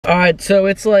Alright, so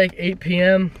it's like 8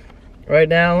 p.m. right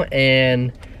now,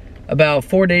 and about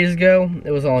 4 days ago,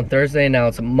 it was on Thursday, now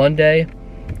it's Monday,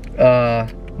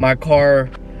 my car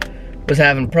was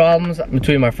having problems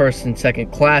between my first and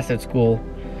second class at school.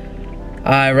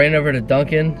 I ran over to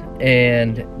Dunkin',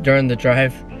 and during the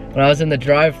drive, when I was in the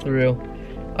drive-thru,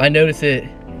 I noticed it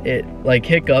like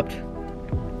hiccuped.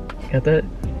 Got that?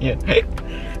 Yeah.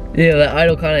 Yeah, the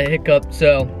idle kind of hiccuped.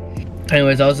 So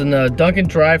anyways, I was in the Dunkin'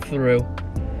 drive-thru,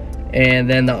 and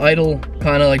then the idle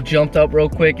kind of like jumped up real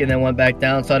quick and then went back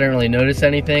down, so I didn't really notice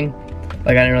anything.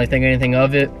 Like, I didn't really think anything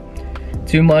of it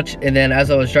too much. And then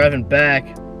as I was driving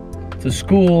back to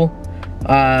school,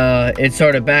 it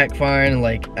started backfiring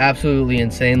like absolutely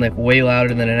insane, like way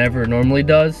louder than it ever normally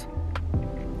does.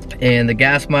 And the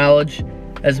gas mileage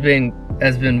has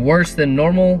been worse than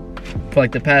normal for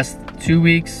like the past 2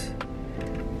 weeks.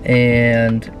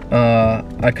 And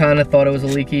I kind of thought it was a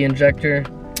leaky injector.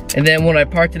 And then when I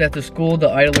parked it at the school, the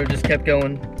idler just kept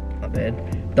going. My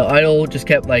bad. The idle just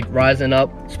kept like rising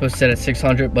up. It's supposed to set at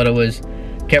 600, but it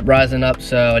kept rising up.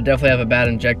 So I definitely have a bad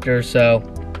injector. So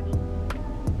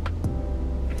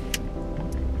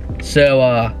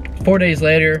 4 days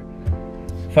later,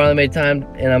 finally made time,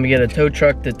 and I'm gonna get a tow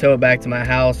truck to tow it back to my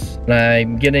house. And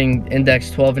I'm getting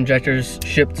Index 12 injectors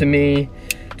shipped to me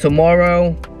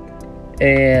tomorrow.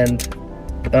 And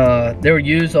they were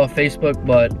used off Facebook,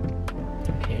 but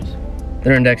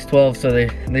they're Index 12, so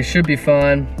they should be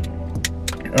fine.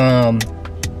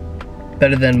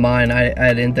 Better than mine. I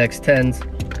had Index 10s,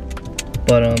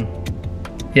 but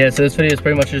yeah. So this video is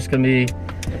pretty much just gonna be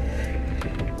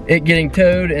it getting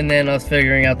towed, and then us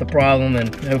figuring out the problem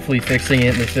and hopefully fixing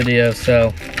it in this video.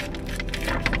 So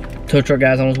tow truck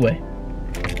guy's on his way.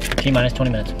 T-minus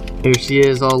 20 minutes. Here she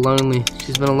is, all lonely.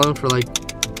 She's been alone for like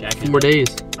 4 days.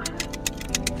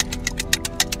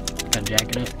 Gotta jack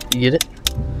it up. You get it?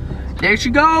 There she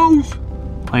goes!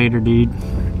 Later, dude.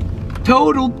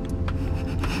 Totaled.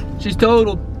 She's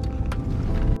totaled.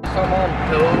 Come on,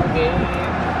 tow again.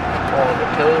 On the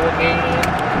tow again.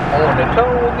 On the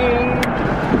tow again.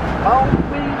 Oh,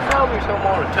 please tell me some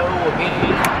on the tow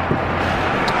again.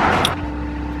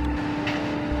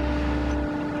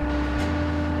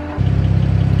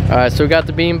 Alright, so we got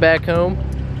the beam back home.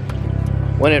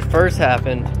 When it first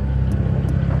happened,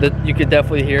 you could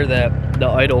definitely hear that the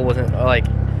idle wasn't like,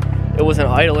 it wasn't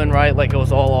idling right, like it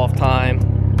was all off time.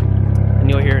 And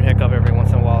you'll hear it hiccup every once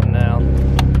in a while now.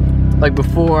 Like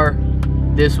before,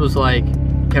 this was like,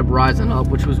 kept rising up,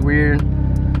 which was weird.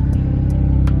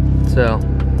 So,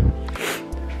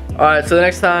 alright, so the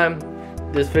next time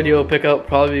this video will pick up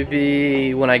probably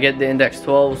be when I get the Index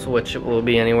 12s, which will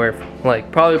be anywhere from,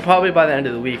 like, probably by the end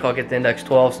of the week I'll get the Index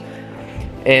 12s.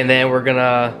 And then we're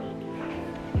gonna,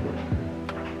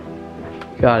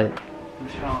 got it.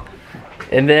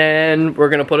 And then we're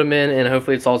gonna put them in, and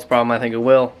hopefully it solves the problem. I think it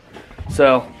will.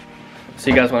 So,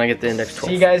 see you guys when I get the Index 12.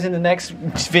 See you guys in the next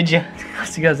video.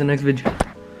 See you guys in the next video.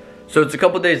 So it's a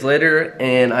couple days later,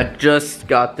 and I just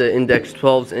got the Index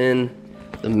 12s in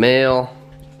the mail.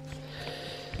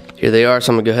 Here they are,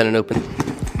 so I'm gonna go ahead and open.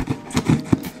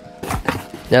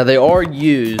 Now they are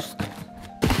used.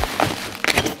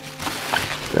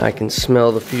 I can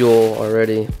smell the fuel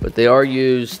already, but they are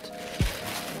used.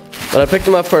 But I picked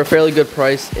them up for a fairly good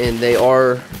price, and they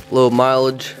are low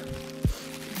mileage.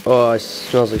 Oh, it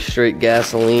smells like straight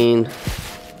gasoline.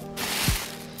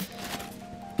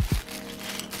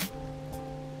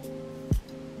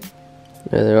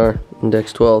 There they are,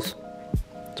 Index 12s.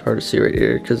 It's hard to see right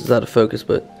here because it's out of focus,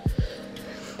 but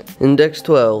Index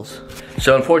 12s.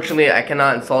 So unfortunately, I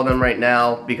cannot install them right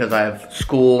now because I have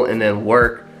school and then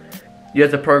work. You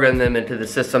have to program them into the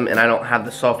system, and I don't have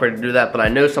the software to do that, but I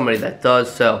know somebody that does,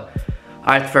 so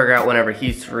I have to figure out whenever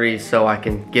he's free so I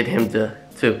can get him to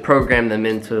program them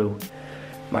into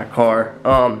my car.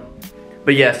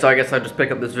 But yeah, so I guess I'll just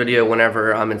pick up this video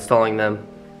whenever I'm installing them.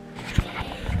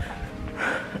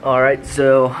 Alright,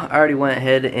 so I already went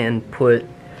ahead and put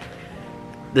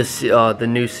the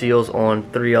new seals on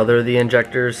 3 other of the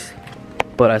injectors,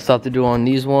 but I still have to do on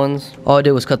these ones. All I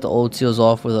did was cut the old seals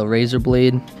off with a razor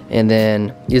blade, and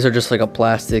then these are just like a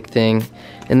plastic thing,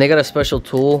 and they got a special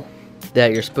tool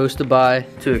that you're supposed to buy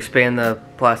to expand the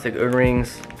plastic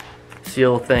O-rings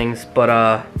seal things,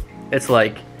 but it's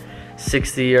like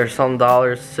 $60 or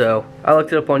something. So I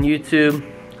looked it up on YouTube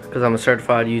because I'm a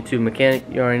certified YouTube mechanic,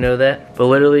 you already know that. But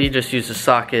literally you just use a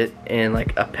socket and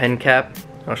like a pen cap.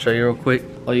 I'll show you real quick.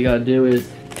 All you gotta do is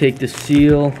take the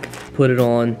seal, put it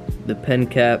on the pen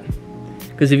cap,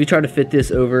 because if you try to fit this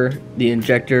over the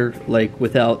injector like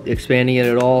without expanding it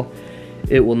at all,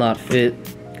 it will not fit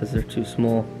because they're too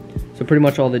small. So So pretty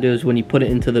much all they do is when you put it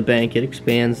into the bank, it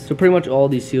expands. So pretty much all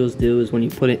these seals do is when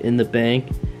you put it in the bank,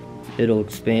 it'll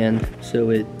expand. So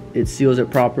it seals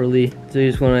it properly. So you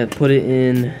just want to put it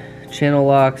in channel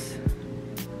locks.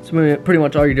 So pretty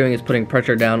much all you're doing is putting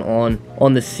pressure down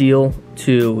on the seal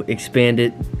to expand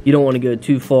it. You don't want to go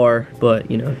too far, but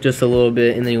you know, just a little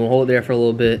bit, and then you will hold it there for a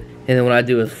little bit. And then what I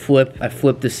do is I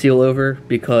flip the seal over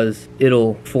because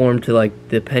it'll form to like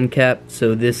the pen cap.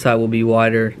 So this side will be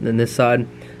wider than this side.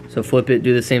 So flip it,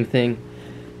 do the same thing,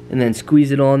 and then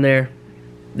squeeze it on there,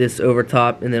 this over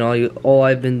top. And then all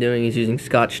I've been doing is using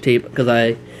Scotch tape because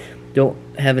I don't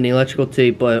have any electrical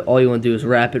tape, but all you want to do is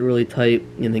wrap it really tight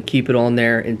and then keep it on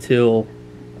there until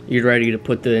you're ready to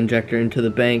put the injector into the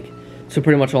bank. So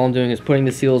pretty much all I'm doing is putting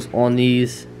the seals on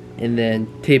these and then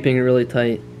taping it really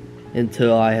tight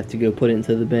until I have to go put it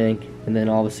into the bank, and then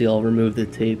obviously I'll remove the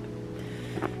tape.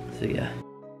 So yeah.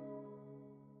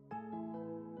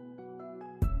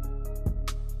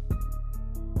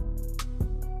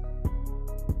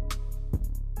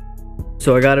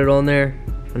 So I got it on there.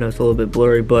 I know it's a little bit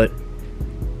blurry, but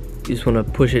you just want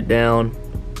to push it down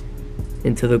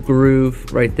into the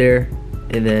groove right there,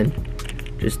 and then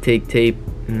just take tape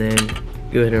and then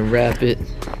go ahead and wrap it.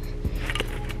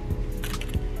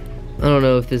 I don't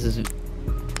know if this is an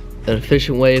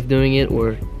efficient way of doing it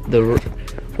or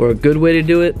a good way to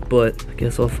do it, but I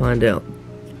guess I'll find out.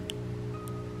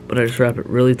 But I just wrap it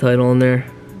really tight on there.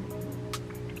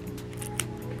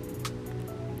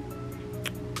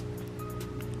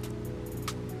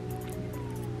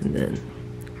 And then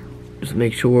just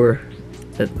make sure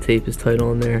that the tape is tight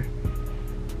on there.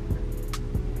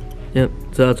 Yep,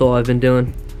 so that's all I've been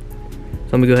doing.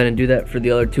 So I'm gonna go ahead and do that for the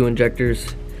other two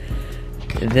injectors.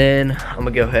 And then I'm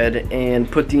gonna go ahead and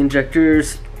put the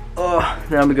injectors, then I'm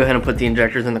gonna go ahead and put the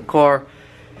injectors in the car.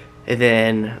 And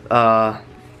then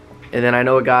I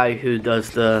know a guy who does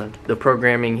the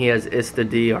programming. He has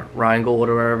ISTA-D or Rheingold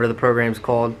or whatever the program's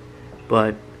called.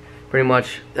 But pretty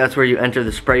much that's where you enter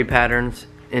the spray patterns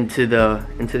into the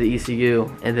ECU,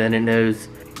 and then it knows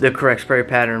the correct spray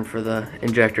pattern for the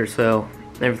injector, so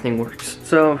everything works.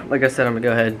 So like I said, I'm gonna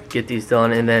go ahead, get these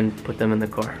done, and then put them in the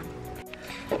car.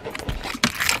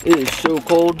 It is so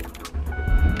cold.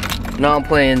 Now I'm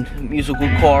playing musical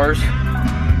cars.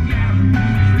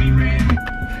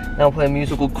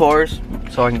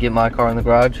 So I can get my car in the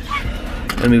garage.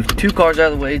 I'm gonna move 2 cars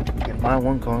out of the way to get my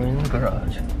 1 car in the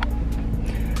garage.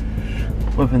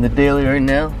 Whipping the daily right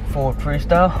now, full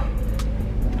freestyle.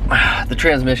 The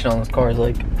transmission on this car is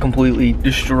like completely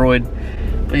destroyed,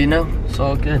 but you know, it's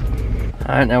all good.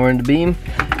 All right, now we're in the beam.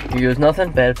 Here goes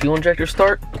nothing. Bad fuel injector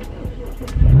start.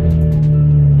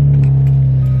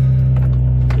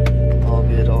 All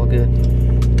good, all good.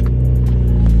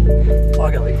 Oh,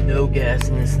 I got like no gas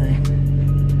in this thing.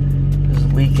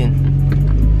 It's leaking.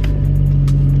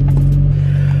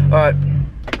 All right,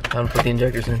 time to put the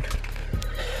injectors in.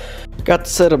 Got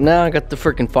the setup now. I got the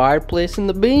freaking fireplace in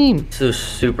the beam. It's so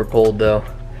super cold though.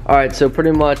 All right, so pretty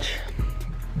much,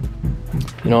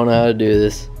 you don't know how to do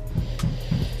this.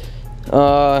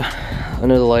 I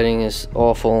know the lighting is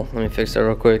awful. Let me fix that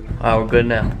real quick. All right, we're good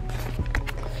now.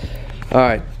 All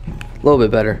right, a little bit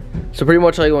better. So pretty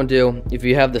much all you want to do, if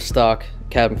you have the stock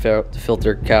cabin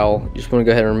filter cowl, you just want to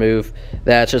go ahead and remove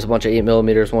that. It's just a bunch of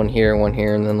 8mm, one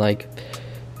here, and then like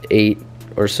 8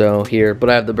 or so here. But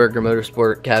I have the Burger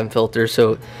Motorsport cabin filter,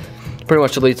 so pretty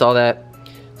much deletes all that.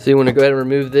 So you want to go ahead and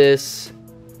remove this,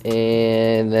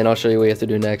 and then I'll show you what you have to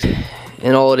do next.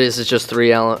 And all it is just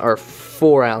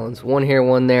 4 Allens, one here,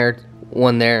 one there,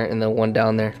 and then one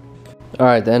down there. All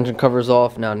right, the engine cover's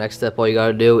off. Now next step, all you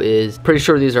gotta do is, pretty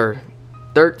sure these are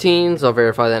 13s, I'll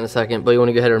verify that in a second, but you want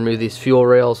to go ahead and remove these fuel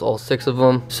rails, all 6 of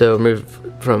them. So remove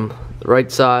from the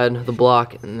right side of the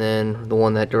block, and then the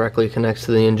one that directly connects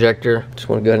to the injector. Just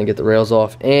want to go ahead and get the rails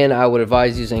off. And I would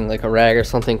advise using like a rag or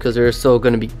something, because there's still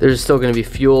going to be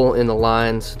fuel in the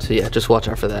lines. So yeah, just watch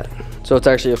out for that. So it's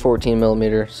actually a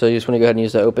 14mm. So you just want to go ahead and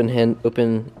use the open hand.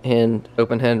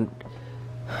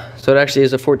 So it actually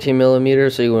is a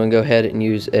 14mm. So you want to go ahead and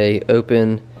use a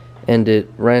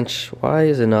open-ended wrench. Why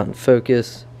is it not in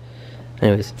focus?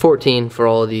 Anyways, 14 for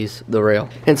all of these, the rail.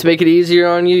 And to make it easier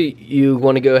on you, you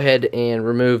want to go ahead and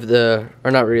remove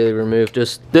not really remove,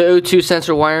 just the O2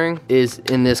 sensor wiring is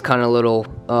in this kind of little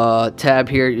tab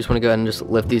here. You just want to go ahead and just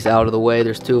lift these out of the way.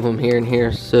 There's 2 of them here and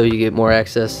here, so you get more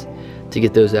access to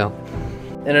get those out.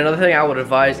 And another thing, I would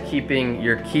advise keeping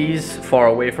your keys far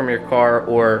away from your car,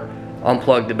 or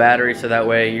unplug the battery, so that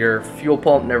way your fuel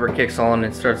pump never kicks on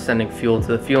and starts sending fuel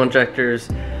to the fuel injectors.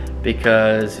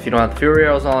 Because if you don't have the fuel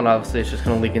rails on, obviously it's just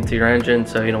going to leak into your engine,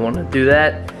 so you don't want to do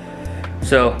that.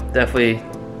 So definitely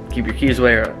keep your keys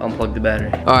away or unplug the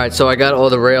battery. All right, so I got all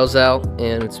the rails out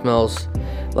and it smells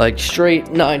like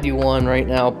straight 91 right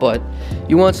now, but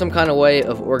you want some kind of way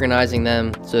of organizing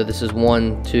them. So this is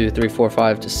 1, 2, 3, 4,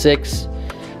 5 to 6,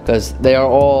 because they're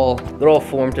all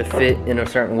formed to fit in a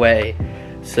certain way.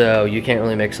 So you can't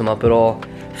really mix them up at all.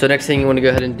 So next thing you want to go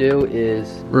ahead and do is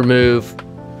remove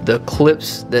the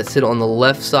clips that sit on the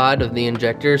left side of the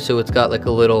injector. So it's got like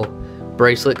a little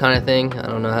bracelet kind of thing. I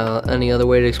don't know how any other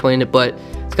way to explain it, but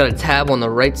it's got a tab on the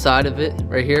right side of it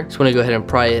right here. Just want to go ahead and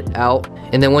pry it out.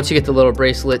 And then once you get the little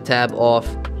bracelet tab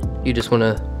off, you just want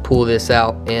to pull this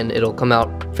out and it'll come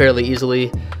out fairly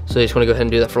easily. So you just want to go ahead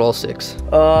and do that for all 6.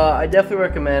 I definitely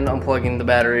recommend unplugging the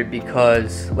battery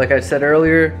because, like I said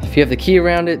earlier, if you have the key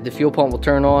around it, the fuel pump will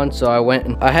turn on. So I went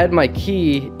and I had my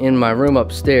key in my room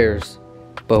upstairs,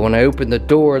 but when I opened the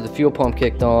door, the fuel pump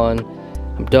kicked on.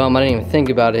 I'm dumb, I didn't even think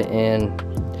about it, and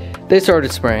they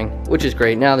started spraying, which is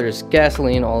great. Now there's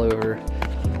gasoline all over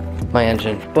my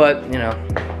engine, but you know,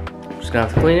 I'm just gonna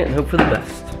have to clean it and hope for the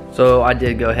best. So I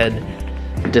did go ahead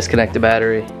and disconnect the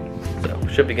battery, so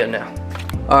should be good now.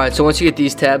 All right, so once you get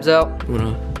these tabs out, I'm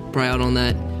gonna pry out on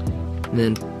that and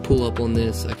then pull up on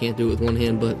this. I can't do it with one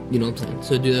hand, but you know what I'm saying.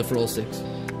 So do that for all 6.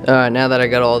 All right, now that I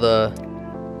got all the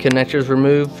connectors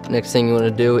removed, next thing you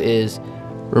wanna do is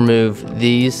remove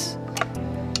these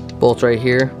bolts right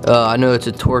here. I know it's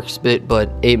a Torx bit, but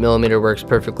 8mm works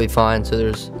perfectly fine. So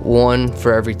there's 1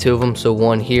 for every 2 of them. So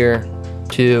 1 here,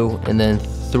 2, and then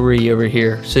 3 over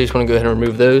here. So you just wanna go ahead and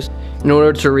remove those. In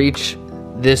order to reach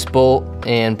this bolt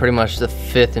and pretty much the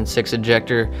 5th and 6th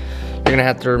ejector, you're gonna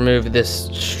have to remove this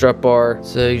strut bar.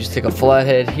 So you just take a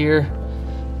flathead here,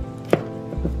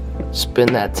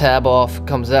 spin that tab off,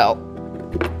 comes out.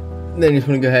 Then you just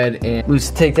want to go ahead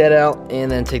and take that out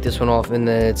and then take this one off, and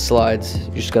then it slides.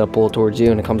 You just gotta pull it towards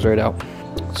you and it comes right out.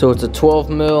 So it's a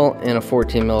 12mm and a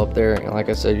 14mm up there, and like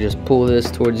I said, you just pull this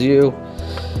towards you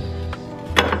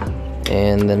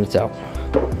and then it's out.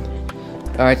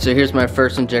 All right, so here's my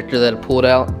first injector that I pulled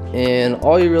out, and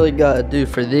all you really gotta do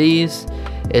for these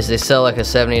is they sell like a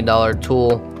 $70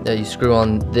 tool that you screw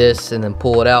on this and then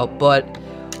pull it out. But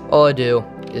all I do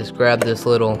is grab the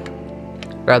little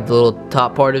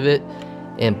top part of it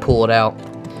and pull it out.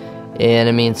 And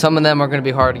I mean, some of them are going to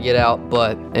be hard to get out,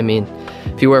 but I mean,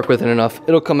 if you work with it enough,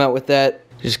 it'll come out with that.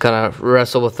 Just kind of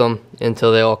wrestle with them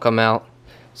until they all come out.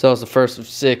 So that was the first of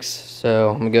 6, so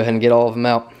I'm gonna go ahead and get all of them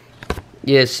out.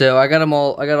 Yeah, so I got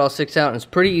all 6 out, and it's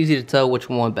pretty easy to tell which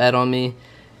one went bad on me.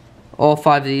 All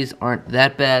 5 of these aren't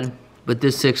that bad, but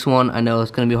this 6th one, I know it's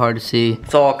gonna be hard to see.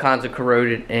 It's all kinds of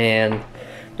corroded, and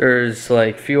there's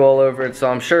like fuel all over it,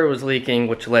 so I'm sure it was leaking,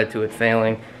 which led to it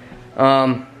failing.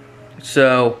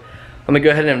 So I'm gonna go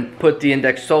ahead and put the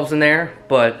index 12s in there,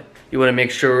 but you wanna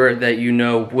make sure that you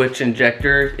know which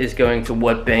injector is going to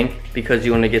what bank, because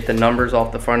you wanna get the numbers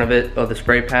off the front of it, of the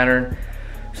spray pattern.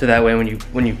 So that way when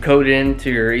you code into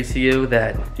your ECU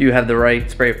that you have the right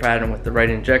spray pattern with the right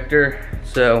injector.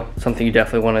 So something you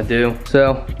definitely wanna do.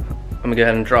 So I'm gonna go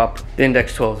ahead and drop the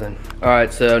index 12s in. All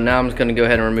right, so now I'm just gonna go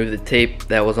ahead and remove the tape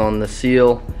that was on the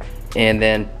seal and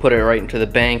then put it right into the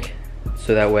bank,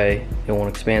 so that way it won't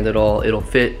expand at all. It'll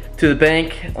fit to the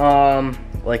bank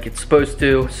like it's supposed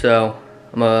to. So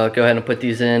I'm gonna go ahead and put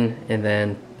these in and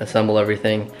then assemble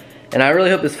everything. And I really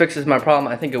hope this fixes my problem.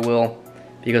 I think it will,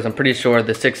 because I'm pretty sure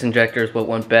the 6 injectors what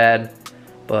went bad,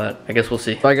 but I guess we'll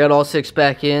see. If I got all 6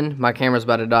 back in, my camera's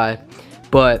about to die,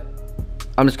 but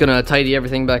I'm just gonna tidy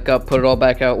everything back up, put it all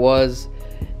back how it was,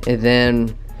 and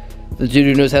then the dude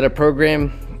who knows how to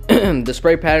program the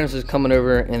spray patterns is coming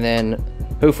over, and then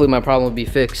hopefully my problem will be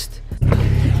fixed.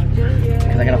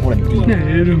 Because I gotta hold it deep.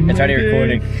 It's already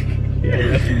recording.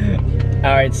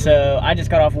 Alright, so I just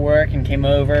got off work and came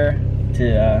over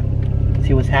to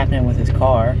see what's happening with his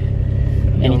car.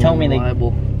 And he told me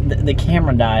the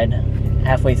camera died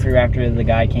halfway through after the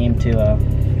guy came to...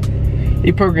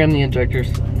 He programmed the injectors.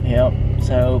 Yep.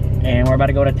 So, and we're about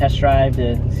to go to test drive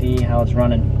to see how it's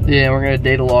running. Yeah, we're gonna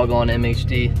data log on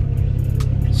MHD,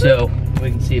 so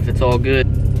we can see if it's all good.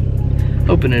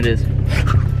 Hoping it is.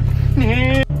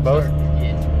 Both?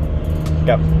 Yeah.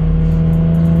 Go.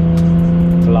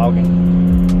 It's logging.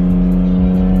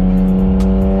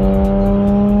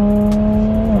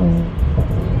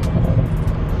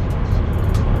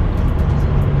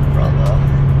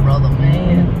 Brother,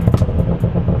 man.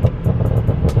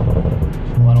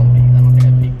 Well, I don't think I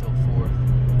peaked till 4.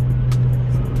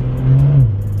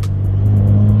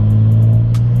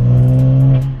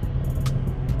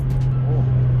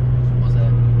 What was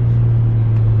that?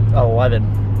 Oh, 11.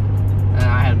 And I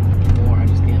had more, I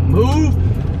just can't move.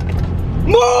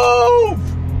 Move!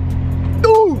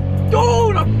 Dude!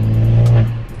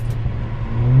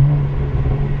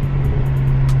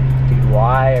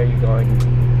 why are you going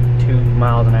 2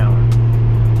 miles an hour?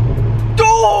 Dude!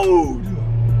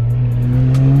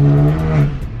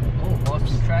 Oh, lost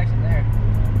some traction there.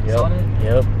 Yep. Saw that?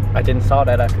 Yep. I didn't saw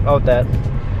that. I felt that.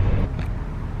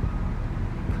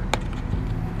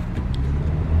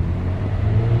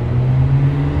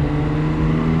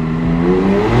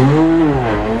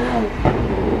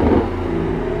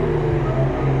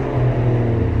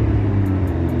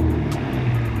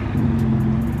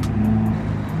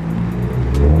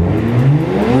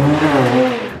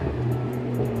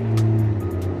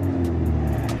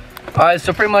 Alright,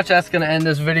 so pretty much that's gonna end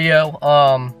this video.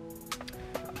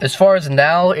 As far as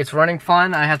now, it's running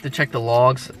fine. I have to check the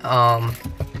logs.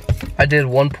 I did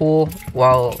one pull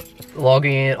while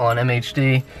logging it on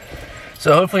MHD.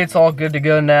 So hopefully it's all good to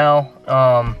go now.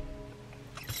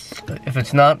 If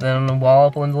it's not, then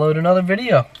I'll upload another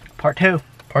video. Part 2.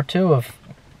 Part 2 of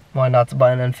why not to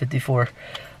buy an N54.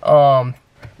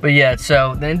 But yeah,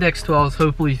 so the Index 12s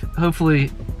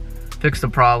hopefully fix the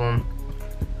problem.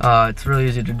 It's really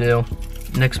easy to do.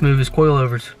 Next move is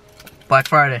coilovers. Black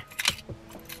Friday.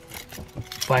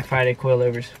 Black Friday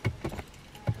coilovers.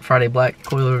 Friday black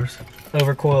coilovers.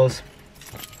 Over coils.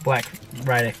 Black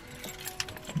Friday.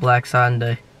 Black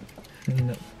Sunday.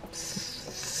 No.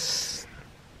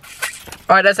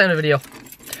 Alright, that's the end of the video.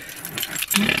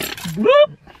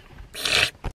 Whoop.